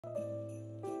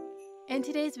In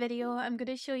today's video, I'm going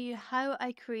to show you how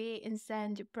I create and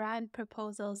send brand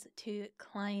proposals to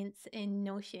clients in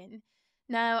Notion.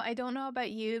 Now, I don't know about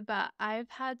you, but I've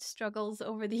had struggles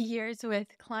over the years with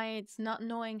clients not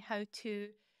knowing how to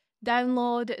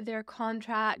download their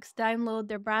contracts, download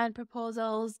their brand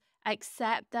proposals,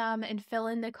 accept them, and fill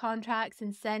in the contracts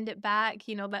and send it back.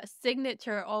 You know, that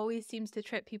signature always seems to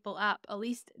trip people up. At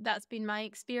least that's been my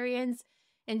experience.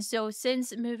 And so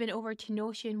since moving over to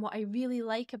Notion, what I really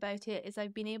like about it is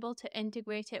I've been able to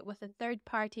integrate it with a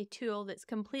third-party tool that's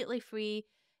completely free.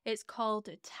 It's called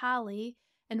Tally.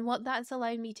 And what that's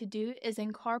allowed me to do is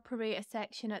incorporate a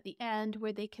section at the end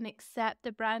where they can accept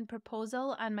the brand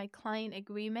proposal and my client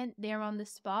agreement there on the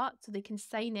spot. So they can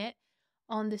sign it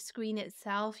on the screen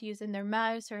itself using their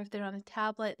mouse, or if they're on a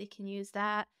tablet, they can use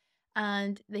that.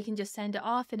 And they can just send it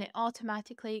off and it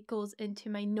automatically goes into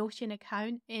my Notion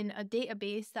account in a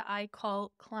database that I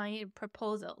call client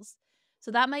proposals.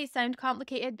 So that might sound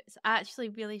complicated, but it's actually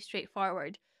really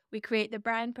straightforward. We create the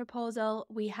brand proposal,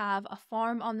 we have a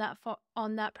form on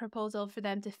that proposal for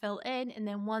them to fill in, and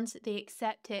then once they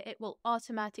accept it, it will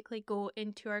automatically go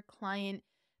into our client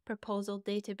proposal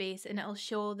database and it'll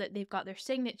show that they've got their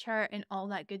signature and all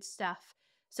that good stuff.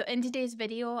 So in today's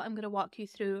video, I'm going to walk you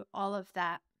through all of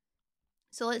that.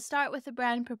 So let's start with the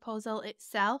brand proposal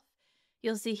itself.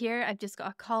 You'll see here, I've just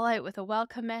got a call out with a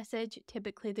welcome message.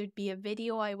 Typically there'd be a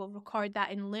video. I will record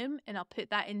that in Loom and I'll put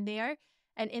that in there.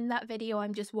 And in that video,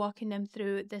 I'm just walking them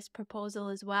through this proposal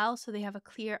as well, so they have a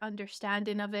clear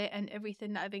understanding of it and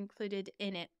everything that I've included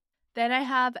in it. Then I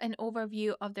have an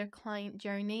overview of their client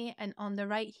journey. And on the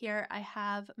right here, I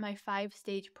have my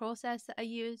 5-stage process that I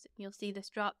use. You'll see this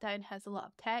drop down has a lot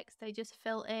of text. I just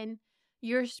fill in.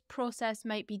 Your process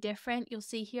might be different. You'll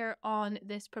see here on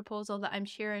this proposal that I'm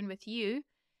sharing with you,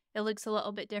 it looks a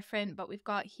little bit different, but we've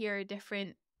got here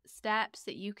different steps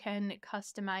that you can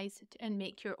customize and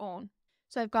make your own.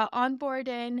 So I've got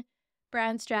onboarding,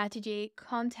 brand strategy,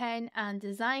 content and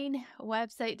design,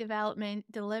 website development,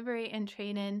 delivery and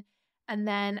training, and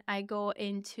then I go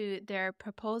into their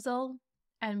proposal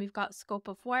and we've got scope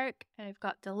of work, and I've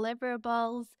got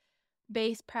deliverables,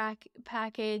 base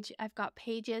package, I've got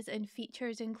pages and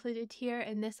features included here,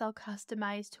 and this I'll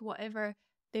customize to whatever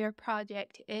their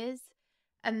project is.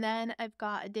 And then I've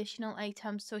got additional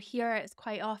items. So here it's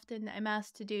quite often that I'm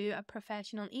asked to do a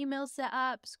professional email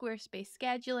setup, Squarespace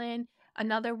scheduling.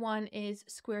 Another one is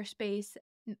Squarespace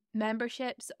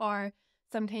memberships or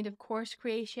some kind of course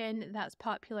creation. That's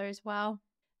popular as well.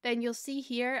 Then you'll see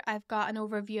here, I've got an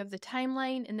overview of the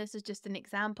timeline, and this is just an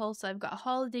example. So I've got a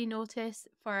holiday notice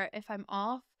for if I'm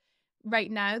off. Right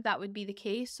now, that would be the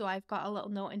case. So I've got a little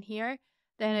note in here.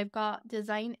 Then I've got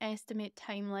design estimate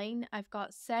timeline. I've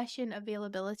got session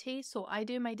availability. So I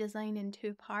do my design in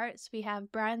 2 parts. We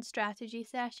have brand strategy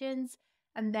sessions,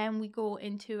 and then we go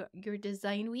into your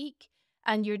design week.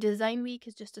 And your design week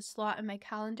is just a slot in my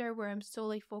calendar where I'm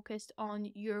solely focused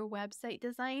on your website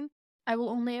design. I will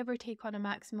only ever take on a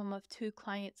maximum of 2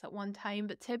 clients at one time,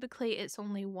 but typically it's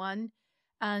only 1.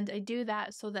 And I do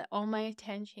that so that all my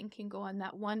attention can go on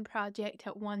that one project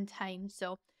at one time.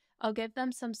 So I'll give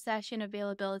them some session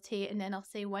availability, and then I'll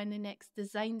say when the next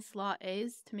design slot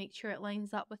is to make sure it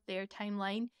lines up with their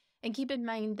timeline. And keep in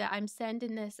mind that I'm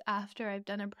sending this after I've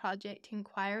done a project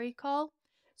inquiry call.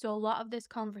 So a lot of this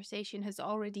conversation has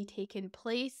already taken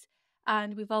place.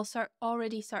 And we've also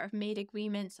already sort of made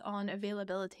agreements on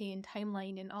availability and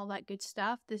timeline and all that good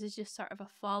stuff. This is just sort of a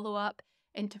follow-up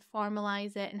and to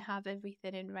formalize it and have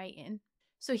everything in writing.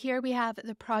 So here we have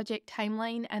the project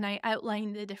timeline, and I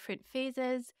outline the different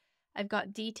phases. I've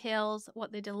got details,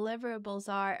 what the deliverables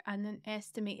are, and an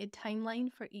estimated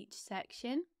timeline for each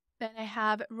section. Then I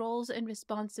have roles and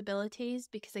responsibilities,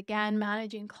 because again,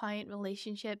 managing client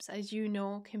relationships, as you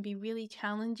know, can be really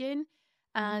challenging.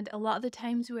 And a lot of the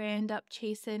times we end up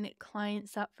chasing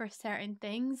clients up for certain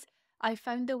things. I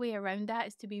found the way around that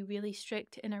is to be really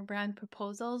strict in our brand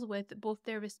proposals with both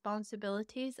their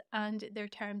responsibilities and their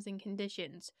terms and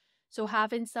conditions. So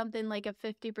having something like a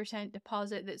 50%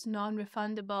 deposit that's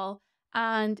non-refundable,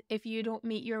 and if you don't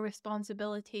meet your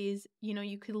responsibilities,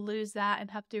 you could lose that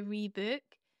and have to rebook,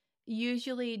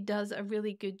 usually does a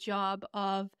really good job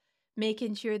of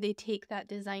making sure they take that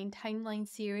design timeline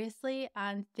seriously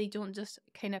and they don't just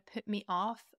kind of put me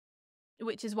off,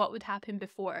 which is what would happen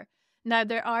before. Now,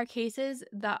 there are cases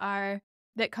that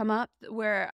come up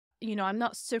where, I'm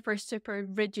not super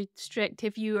rigid, strict.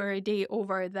 If you are a day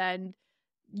over, then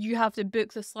you have to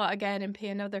book the slot again and pay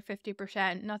another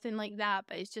 50%. Nothing like that,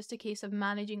 but it's just a case of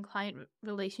managing client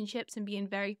relationships and being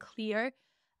very clear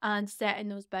and setting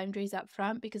those boundaries up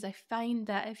front, because I find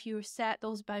that if you set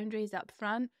those boundaries up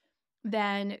front,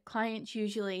 then clients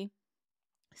usually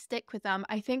stick with them.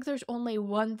 I think there's only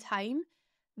one time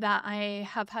that I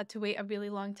have had to wait a really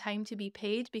long time to be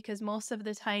paid, because most of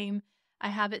the time I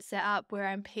have it set up where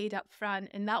I'm paid up front.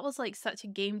 And that was like such a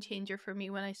game changer for me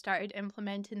when I started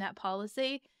implementing that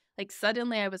policy. Like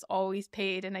suddenly I was always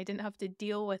paid and I didn't have to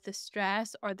deal with the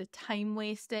stress or the time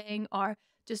wasting or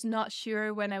just not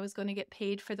sure when I was going to get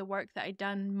paid for the work that I'd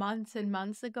done months and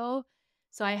months ago.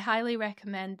 So I highly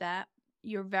recommend that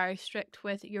you're very strict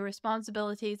with your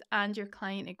responsibilities and your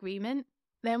client agreement.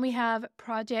 Then we have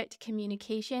project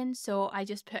communication. So I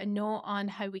just put a note on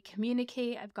how we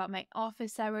communicate. I've got my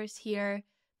office hours here,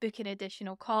 booking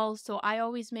additional calls. So I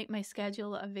always make my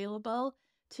schedule available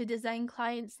to design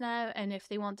clients now. And if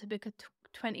they want to book a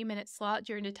 20-minute slot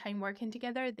during the time working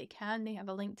together, they can. They have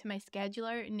a link to my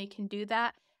scheduler and they can do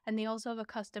that. And they also have a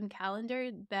custom calendar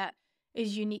that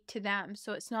is unique to them.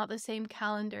 So it's not the same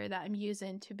calendar that I'm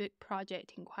using to book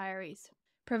project inquiries.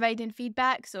 Providing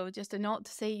feedback. So just a note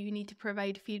to say you need to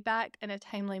provide feedback in a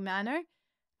timely manner.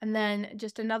 And then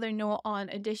just another note on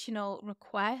additional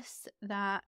requests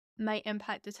that might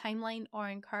impact the timeline or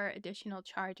incur additional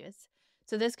charges.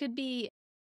 So this could be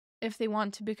if they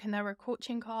want to book an hour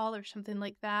coaching call or something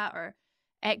like that, or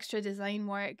extra design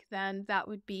work, then that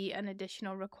would be an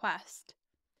additional request.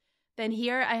 Then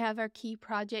here I have our key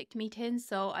project meetings.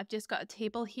 So I've just got a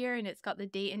table here and it's got the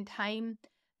date and time,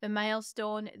 the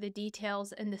milestone, the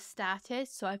details, and the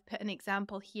status. So I've put an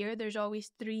example here. There's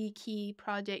always 3 key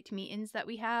project meetings that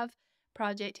we have: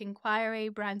 project inquiry,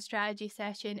 brand strategy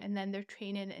session, and then their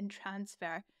training and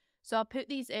transfer. So I'll put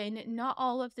these in. Not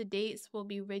all of the dates will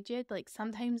be rigid. Like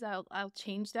sometimes I'll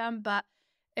change them, but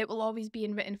it will always be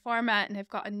in written format, and I've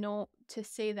got a note to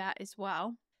say that as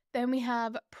well. Then we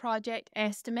have project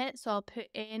estimate. So I'll put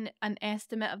in an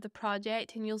estimate of the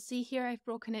project, and you'll see here I've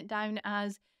broken it down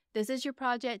as this is your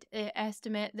project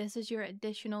estimate, this is your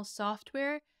additional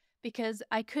software, because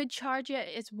I could charge it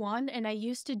as one, and I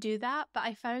used to do that, but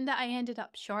I found that I ended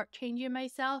up shortchanging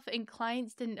myself, and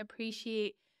clients didn't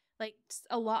appreciate, like,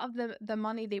 a lot of the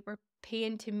money they were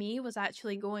paying to me was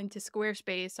actually going to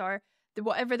Squarespace or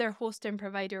whatever their hosting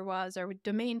provider was or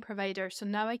domain provider. So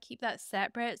now I keep that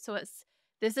separate. So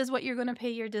this is what you're going to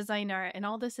pay your designer, and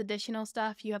all this additional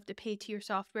stuff you have to pay to your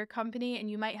software company,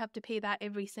 and you might have to pay that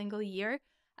every single year.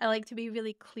 I like to be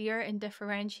really clear and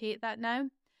differentiate that now.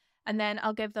 And then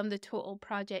I'll give them the total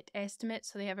project estimate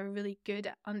so they have a really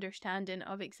good understanding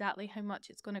of exactly how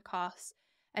much it's going to cost.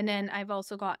 And then I've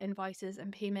also got invoices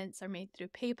and payments are made through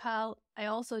PayPal. I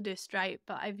also do Stripe,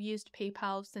 but I've used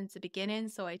PayPal since the beginning,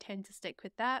 so I tend to stick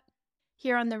with that.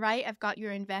 Here on the right, I've got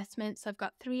your investments. So I've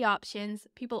got 3 options.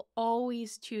 People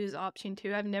always choose option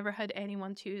 2. I've never had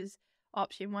anyone choose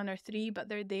option 1 or 3, but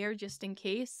they're there just in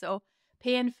case. So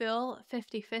pay in full,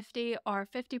 50/50, or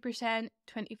 50%,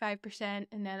 25%,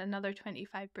 and then another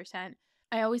 25%.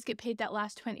 I always get paid that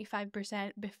last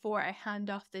 25% before I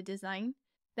hand off the design.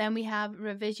 Then we have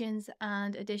revisions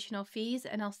and additional fees,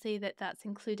 and I'll say that that's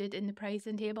included in the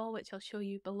pricing table, which I'll show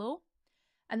you below.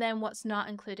 And then what's not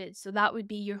included. So that would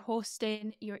be your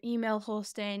hosting, your email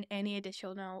hosting, any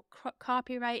additional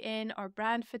copywriting or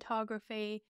brand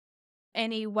photography,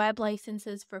 any web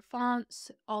licenses for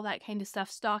fonts, all that kind of stuff.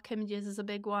 Stock images is a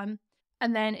big one.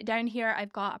 And then down here,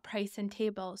 I've got a pricing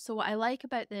table. So what I like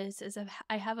about this is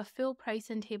I have a full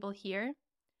pricing table here,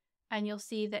 and you'll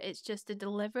see that it's just the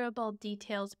deliverable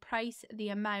details, price, the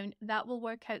amount. That will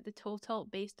work out the total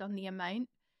based on the amount,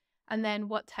 and then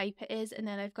what type it is, and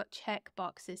then I've got check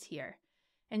boxes here.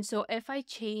 And so if I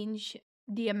change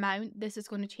the amount, this is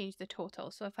going to change the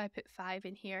total. So if I put 5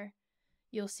 in here,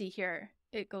 you'll see here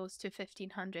it goes to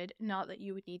 1,500. Not that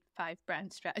you would need 5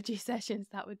 brand strategy sessions,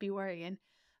 that would be worrying.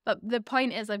 But the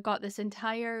point is I've got this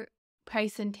entire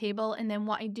pricing table, and then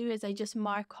what I do is I just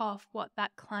mark off what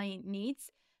that client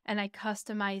needs and I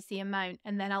customize the amount.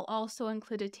 And then I'll also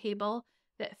include a table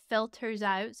that filters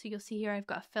out. So you'll see here I've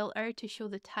got a filter to show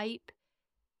the type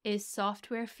is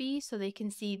software fee, so they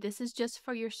can see this is just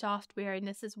for your software and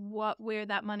this is where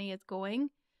that money is going.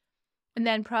 And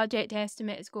then project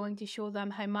estimate is going to show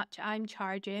them how much I'm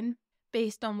charging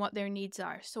based on what their needs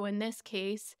are. So in this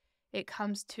case, it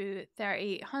comes to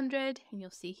 3,800, and you'll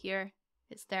see here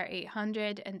it's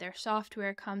 3,800, and their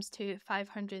software comes to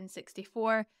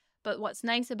 564. But what's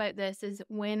nice about this is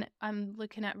when I'm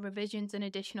looking at revisions and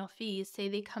additional fees, say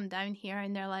they come down here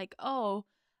and they're like, oh,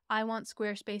 I want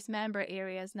Squarespace member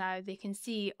areas now. They can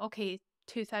see, okay,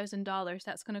 $2,000,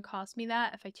 that's going to cost me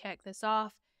that. If I check this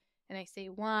off and I say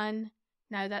 1,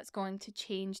 now that's going to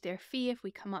change their fee. If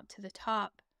we come up to the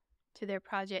top to their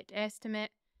project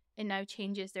estimate, it now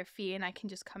changes their fee, and I can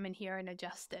just come in here and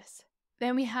adjust this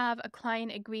Then we have a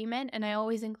client agreement, and I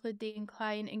always include the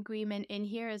client agreement in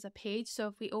here as a page. So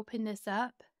if we open this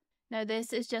up, now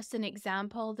this is just an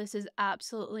example. This is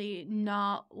absolutely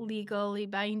not legally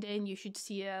binding. You should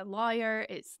see a lawyer.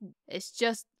 It's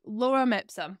just lorem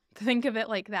ipsum. Think of it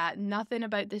like that. Nothing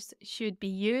about this should be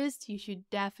used. You should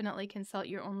definitely consult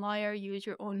your own lawyer, use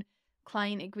your own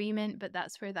client agreement, but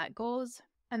that's where that goes.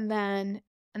 And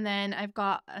then I've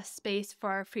got a space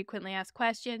for frequently asked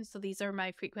questions. So these are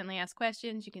my frequently asked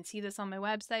questions. You can see this on my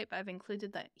website, but I've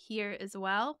included that here as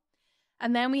well.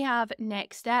 And then we have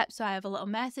next steps. So I have a little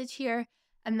message here.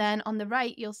 And then on the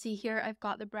right, you'll see here, I've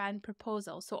got the brand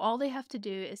proposal. So all they have to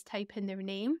do is type in their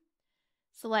name,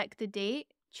 select the date,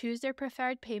 choose their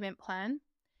preferred payment plan,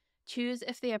 choose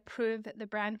if they approve the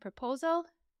brand proposal,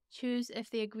 choose if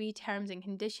they agree terms and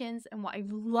conditions. And what I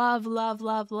love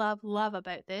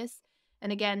about this,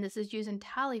 and again, this is using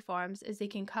Tally forms, is they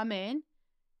can come in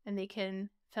and they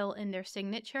can fill in their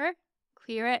signature,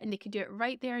 clear it, and they can do it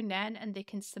right there and then, and they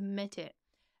can submit it.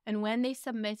 And when they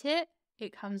submit it,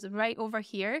 it comes right over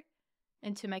here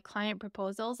into my client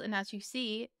proposals. And as you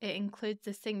see, it includes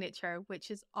the signature,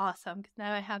 which is awesome because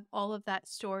now I have all of that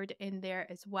stored in there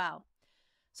as well.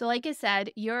 So like I said,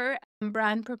 your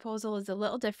brand proposal is a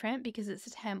little different because it's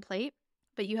a template,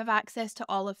 but you have access to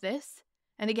all of this.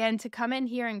 And again, to come in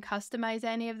here and customize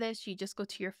any of this, you just go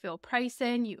to your full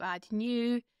pricing, you add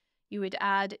new, you would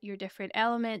add your different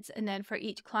elements, and then for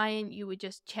each client, you would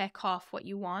just check off what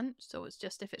you want. So it's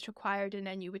just if it's required, and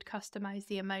then you would customize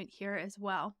the amount here as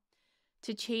well.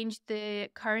 To change the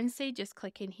currency, just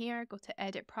click in here, go to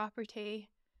edit property,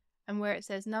 and where it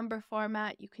says number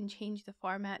format, you can change the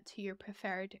format to your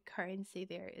preferred currency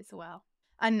there as well.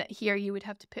 And here you would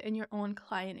have to put in your own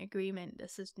client agreement.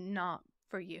 This is not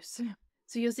for use.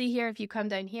 So you'll see here, if you come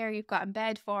down here, you've got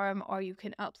embed form, or you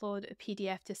can upload a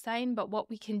PDF to sign. But what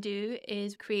we can do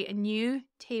is create a new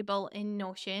table in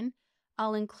Notion.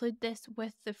 I'll include this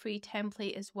with the free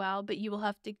template as well, but you will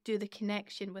have to do the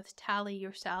connection with Tally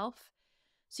yourself.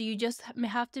 So you just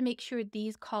have to make sure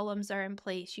these columns are in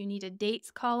place. You need a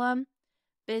dates column,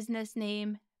 business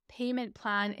name, payment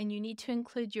plan, and you need to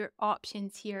include your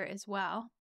options here as well.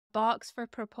 Box for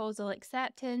proposal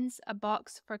acceptance, a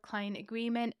box for client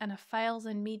agreement, and a files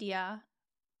and media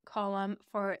column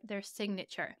for their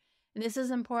signature. And this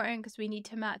is important because we need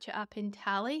to match it up in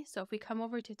Tally. So if we come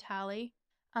over to Tally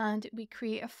and we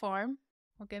create a form,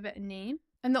 we'll give it a name.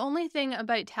 And the only thing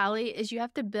about Tally is you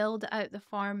have to build out the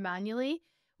form manually,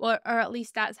 or at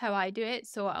least that's how I do it.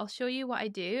 So I'll show you what I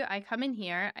do. I come in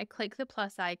here, I click the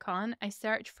plus icon, I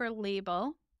search for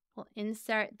label, we'll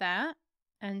insert that.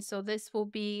 And so this will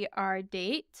be our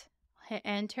date. Hit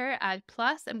enter, add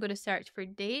plus. I'm going to search for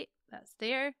date. That's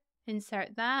there.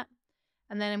 Insert that.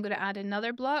 And then I'm going to add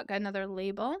another block, another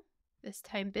label. This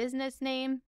time business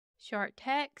name, short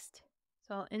text.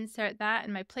 So I'll insert that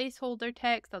in my placeholder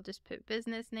text. I'll just put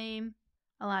business name.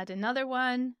 I'll add another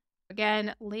one.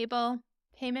 Again, label,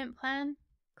 payment plan.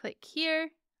 Click here.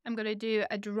 I'm going to do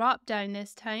a drop down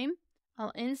this time.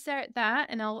 I'll insert that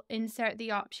and I'll insert the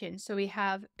option. So we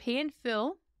have pay in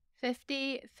full,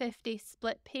 50/50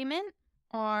 split payment,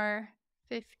 or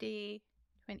 50/25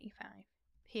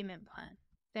 payment plan.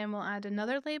 Then we'll add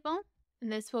another label,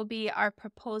 and this will be our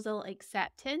proposal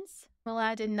acceptance. We'll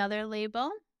add another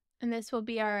label, and this will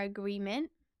be our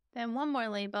agreement. Then one more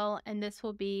label, and this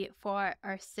will be for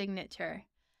our signature.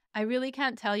 I really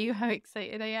can't tell you how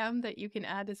excited I am that you can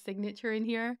add a signature in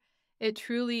here. It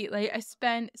truly, I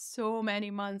spent so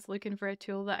many months looking for a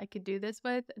tool that I could do this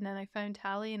with, and then I found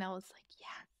Tally and I was like,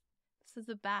 yeah, this is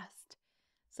the best.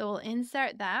 So we'll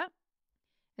insert that.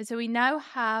 And so we now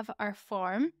have our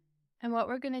form, and what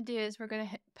we're going to do is we're going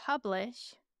to hit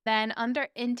publish. Then under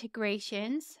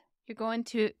integrations, you're going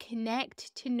to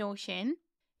connect to Notion.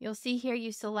 You'll see here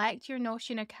you select your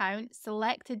Notion account,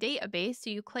 select a database.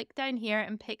 So you click down here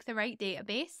and pick the right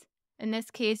database. In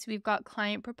this case, we've got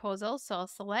client proposal, so I'll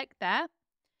select that.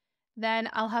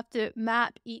 Then I'll have to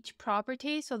map each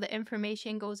property so the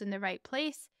information goes in the right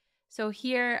place. So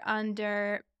here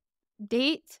under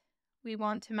date, we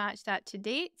want to match that to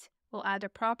date. We'll add a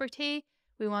property.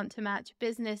 We want to match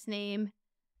business name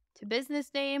to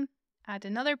business name. Add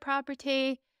another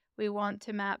property. We want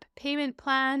to map payment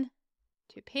plan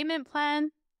to payment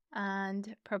plan,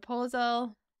 and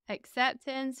proposal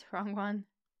acceptance, wrong one,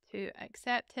 to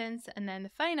acceptance. And then the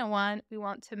final one, we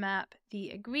want to map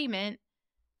the agreement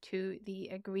to the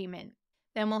agreement.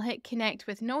 Then we'll hit connect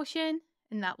with Notion,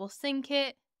 and that will sync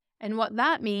it. And what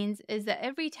that means is that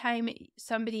every time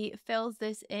somebody fills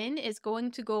this in, it's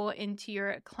going to go into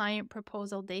your client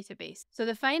proposal database. So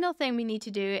the final thing we need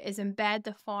to do is embed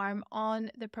the form on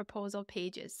the proposal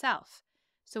page itself.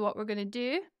 So what we're going to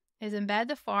do is embed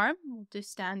the form. We'll do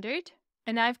standard.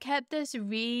 And I've kept this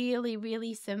really,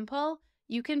 really simple.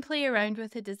 You can play around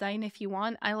with the design if you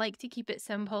want. I like to keep it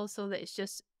simple so that it's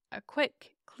just a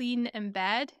quick, clean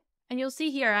embed. And you'll see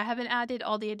here, I haven't added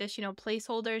all the additional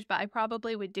placeholders, but I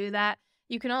probably would do that.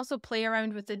 You can also play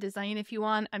around with the design if you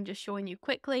want. I'm just showing you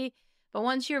quickly. But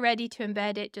once you're ready to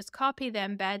embed it, just copy the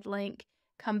embed link,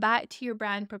 come back to your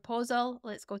brand proposal.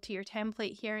 Let's go to your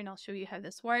template here and I'll show you how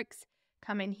this works.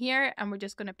 Come in here and we're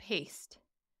just going to paste.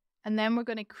 And then we're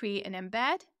going to create an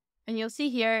embed. And you'll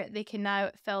see here, they can now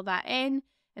fill that in.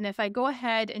 And if I go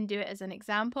ahead and do it as an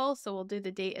example, so we'll do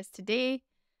the date as today,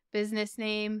 business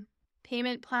name,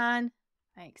 payment plan,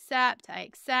 I accept.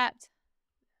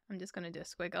 I'm just going to do a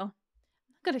squiggle.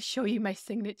 I'm not going to show you my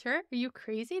signature. Are you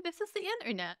crazy? This is the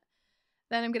internet.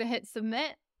 Then I'm going to hit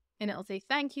submit and it'll say,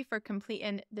 thank you for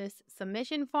completing this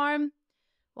submission form.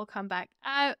 We'll come back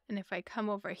out. And if I come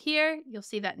over here, you'll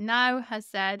see that now has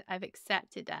said I've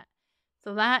accepted it.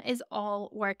 So that is all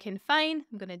working fine.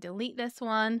 I'm going to delete this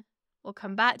one. We'll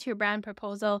come back to your brand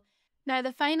proposal. Now,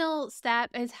 the final step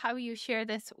is how you share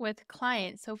this with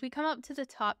clients. So if we come up to the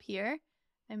top here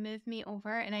and move me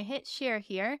over and I hit share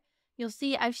here, you'll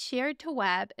see I've shared to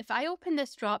web. If I open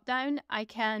this drop down, I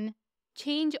can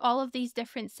change all of these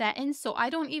different settings. So I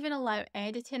don't even allow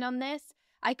editing on this.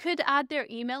 I could add their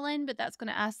email in, but that's going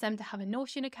to ask them to have a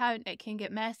Notion account. It can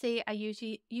get messy. I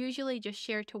usually just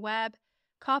share to web,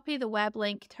 copy the web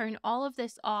link, turn all of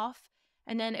this off.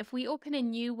 And then if we open a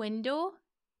new window,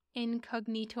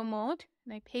 incognito mode,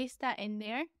 and I paste that in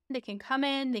there, they can come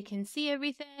in, they can see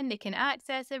everything, they can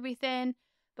access everything.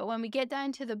 But when we get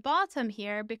down to the bottom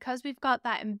here, because we've got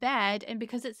that embed and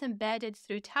because it's embedded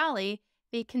through Tally,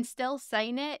 they can still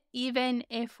sign it even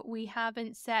if we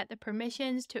haven't set the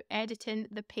permissions to editing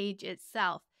the page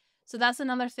itself. So that's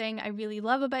another thing I really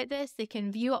love about this. They can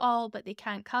view it all, but they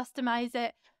can't customize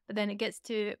it. But then it gets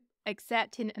to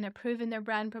accepting and approving their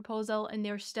brand proposal and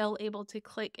they're still able to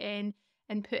click in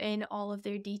and put in all of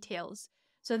their details.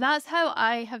 So that's how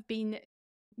I have been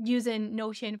using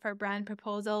Notion for brand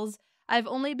proposals. I've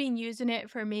only been using it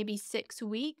for maybe 6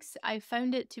 weeks. I've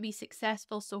found it to be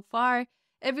successful so far.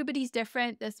 Everybody's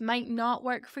different. This might not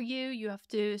work for you. You have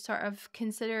to sort of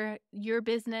consider your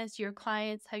business, your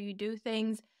clients, how you do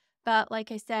things. But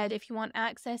like I said, if you want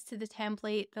access to the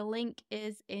template, the link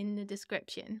is in the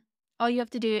description. All you have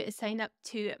to do is sign up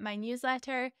to my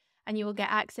newsletter and you will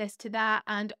get access to that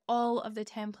and all of the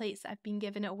templates I've been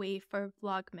giving away for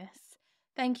Vlogmas.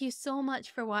 Thank you so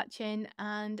much for watching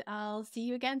and I'll see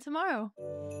you again tomorrow.